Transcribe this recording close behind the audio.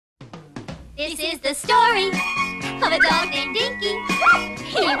This is the story of a dog named Dinky.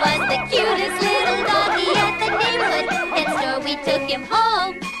 He was the cutest little doggy at the neighborhood pet store. We took him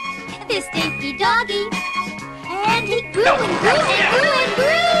home, this Dinky doggy, and he grew and grew and grew and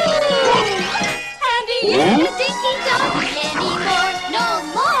grew. And he isn't a Dinky doggy anymore, no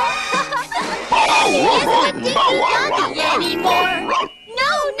more. He isn't a Dinky doggy anymore. No,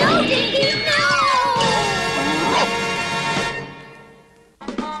 Dinky, no.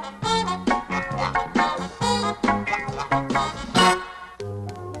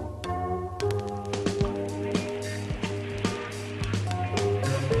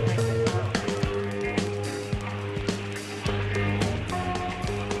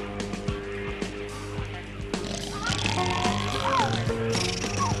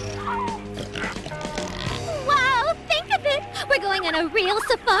 On a real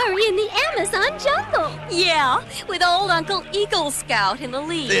safari in the Amazon jungle. Yeah, with old Uncle Eagle Scout in the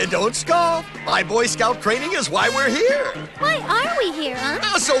lead. Don't scoff. My Boy Scout training is why we're here. Why are we here,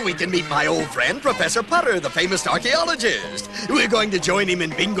 huh? So we can meet my old friend, Professor Putter, the famous archaeologist. We're going to join him in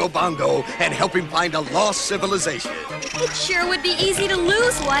Bingo Bongo and help him find a lost civilization. It sure would be easy to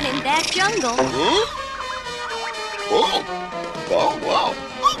lose one in that jungle. Huh? Oh, wow.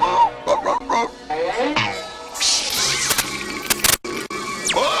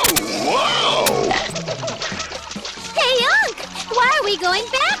 Hey, Unc! Why are we going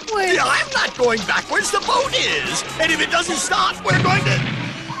backwards? Yeah, I'm not going backwards. The boat is. And if it doesn't stop, we're going to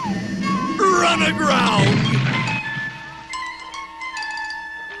run aground.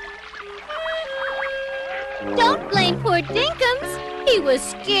 Don't blame poor Dinkums. He was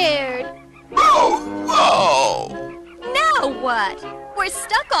scared. Oh! Now what? We're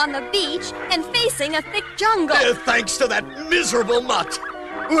stuck on the beach and facing a thick jungle. Thanks to that miserable mutt.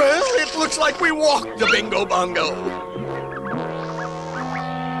 Well, it looks like we walked the Bingo Bongo.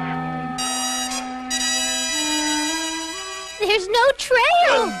 There's no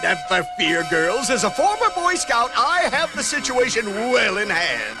trail. Never fear, girls. As a former Boy Scout, I have the situation well in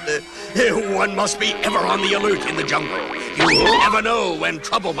hand. One must be ever on the alert in the jungle. You never know when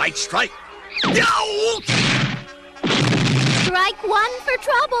trouble might strike. Strike one for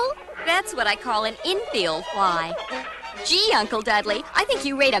trouble. That's what I call an infield fly. Gee, Uncle Dudley, I think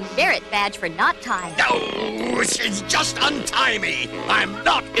you rate a merit badge for knot tying. No, she's just untie me. I'm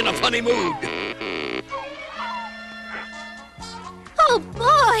not in a funny mood. Oh,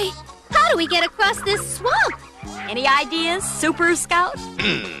 boy! How do we get across this swamp? Any ideas, Super Scout?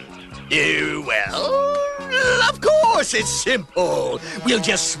 Well, of course, it's simple. We'll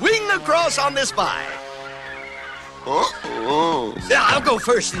just swing across on this vine. I'll go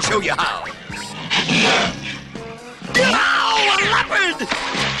first and show you how. Ow, a leopard!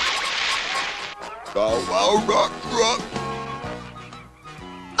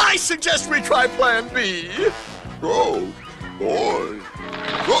 I suggest we try Plan B. Oh, boy.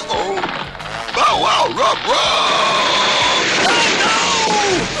 Oh,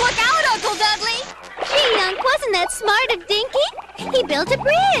 Look out, Uncle Dudley! Gee, Unc, wasn't that smart of Dinky? He built a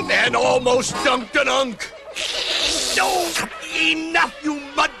bridge. no! And almost dunked an unk. No! Enough, you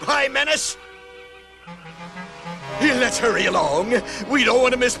mud pie menace! Let's hurry along. We don't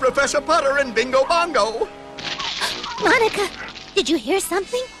want to miss Professor Putter and Bingo Bongo. Monica, did you hear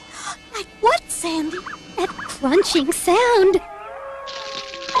something? Like what, Sandy? That crunching sound.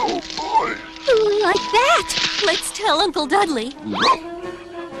 Oh, boy. Like that. Let's tell Uncle Dudley.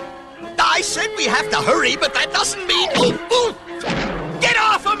 I said we have to hurry, but that doesn't mean... Get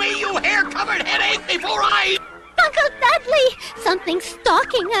off of me, you hair-covered headache, before I... Uncle Dudley, something's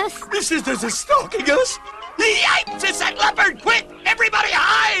stalking us. This is stalking us? Yipes, it's that leopard! Quick, everybody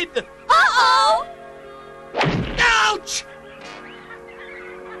hide! Uh-oh! Ouch!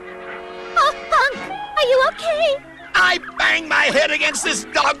 Oh, Unc, are you okay? I banged my head against this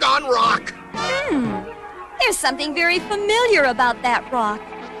doggone rock. There's something very familiar about that rock.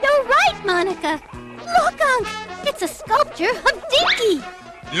 You're right, Monica. Look, Unc, it's a sculpture of Dinky.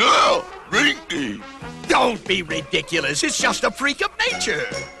 Yeah, Dinky. Don't be ridiculous. It's just a freak of nature.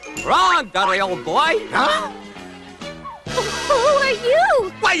 Wrong, Dudley, old boy. Huh? Who are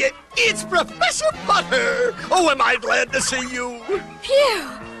you? Why, it's Professor Putter. Oh, am I glad to see you. Phew!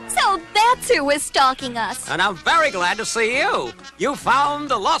 So that's who was stalking us. And I'm very glad to see you. You found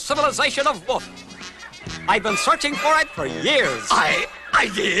the lost civilization of Wolf. I've been searching for it for years. I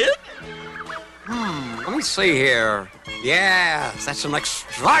did? Let me see here. Yes, that's an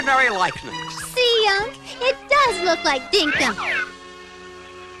extraordinary likeness. See, Unc, it does look like Dinkum.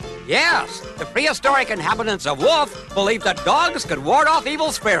 Yes, the prehistoric inhabitants of Wolf believed that dogs could ward off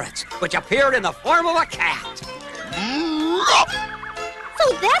evil spirits, which appeared in the form of a cat.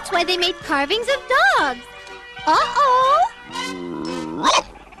 So that's why they made carvings of dogs. Uh-oh.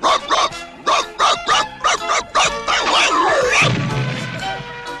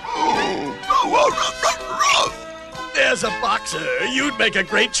 As a boxer, you'd make a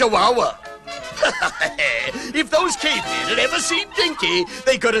great chihuahua. If those cavemen had ever seen Dinky,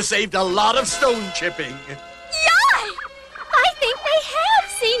 they could have saved a lot of stone chipping. Yay! I think they have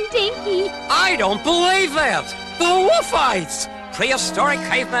seen Dinky. I don't believe it! The Wolfites! Prehistoric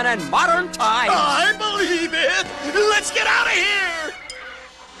cavemen in modern times! I believe it! Let's get out of here!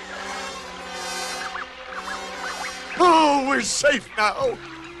 Oh, we're safe now. Oh,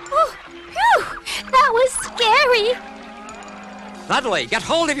 phew, that was scary. Dudley, get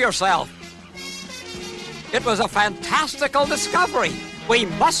hold of yourself! It was a fantastical discovery! We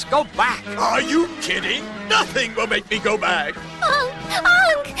must go back! Are you kidding? Nothing will make me go back.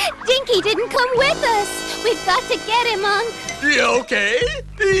 Unc! Dinky didn't come with us. We've got to get him, Unc. Okay,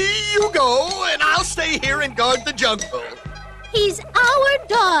 you go, and I'll stay here and guard the jungle. He's our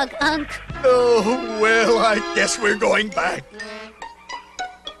dog, Unc. Oh, well, I guess we're going back.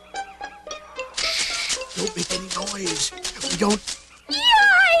 Don't make any noise. We don't...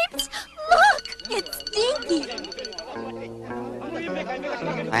 Yipes! Look, it's Dinky.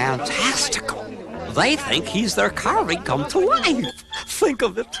 Fantastical! They think he's their carving come to life. Think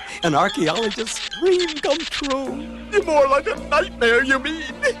of it, an archaeologist's dream come true. More like a nightmare, you mean?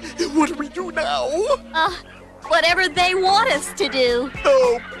 What do we do now? Whatever they want us to do.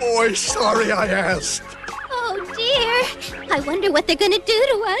 Oh, boy, sorry I asked. Oh, dear. I wonder what they're going to do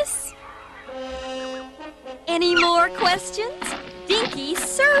to us. Any more questions? Dinky's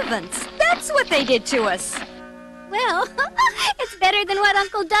servants. That's what they did to us. Well, it's better than what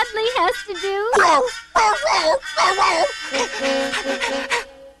Uncle Dudley has to do.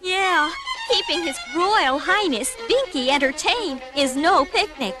 Yeah, keeping His Royal Highness Dinky entertained is no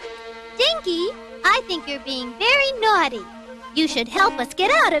picnic. Dinky, I think you're being very naughty. You should help us get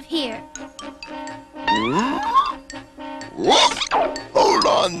out of here. Hold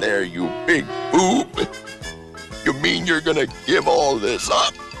on there, you big boob. You mean you're gonna give all this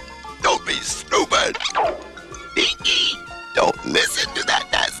up? Don't be stupid. Dinky, don't listen to that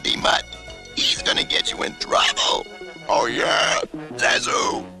nasty mutt. He's gonna get you in trouble. Oh yeah? Says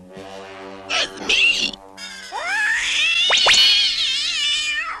who? That's me.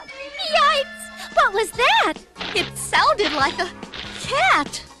 Yipes! What was that? It sounded like a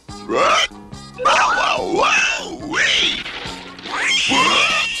cat. What? Wow, wow, wow, wait.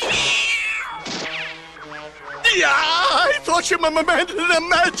 Yeah, I thought you meant an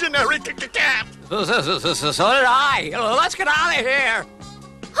imaginary cat. So did I. Let's get out of here.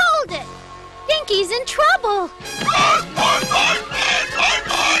 Hold it! Dinky's in trouble.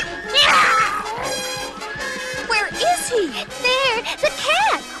 Where is he? There, the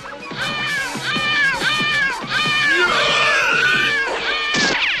cat.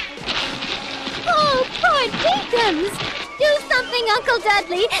 Oh, poor Dinkums. Do something, Uncle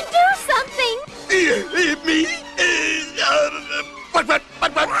Dudley. Do something. Me? What?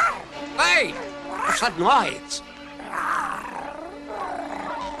 Hey, what's that noise?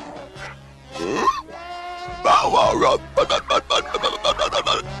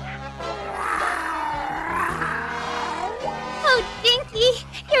 Oh, Dinky,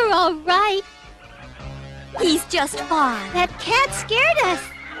 you're all right. He's just fine. That cat scared us.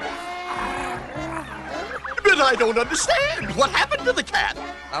 But I don't understand. What happened to the cat?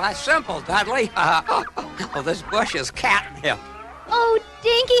 Well, that's simple, Dudley. This bush is catnip. Oh,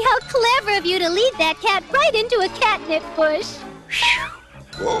 Dinky, how clever of you to lead that cat right into a catnip bush.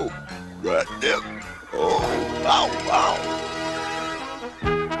 Whoa, catnip. Oh, wow.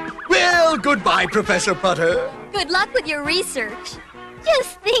 Well, goodbye, Professor Putter. Good luck with your research.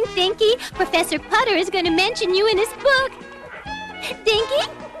 Just think, Dinky, Professor Putter is going to mention you in his book. Dinky?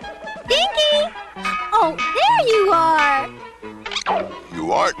 Dinky! Oh, there you are.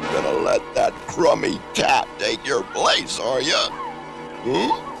 You aren't gonna let that crummy cat take your place, are you?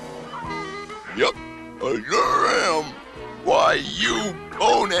 Yep, I sure am. Why, you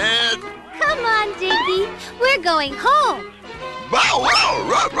bonehead! Come on, Dinky. We're going home. Bow wow,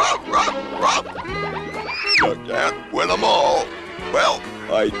 rub, rub, rub, rub. You can't win them all. Well,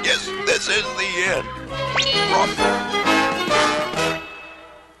 I guess this is the end. Rub.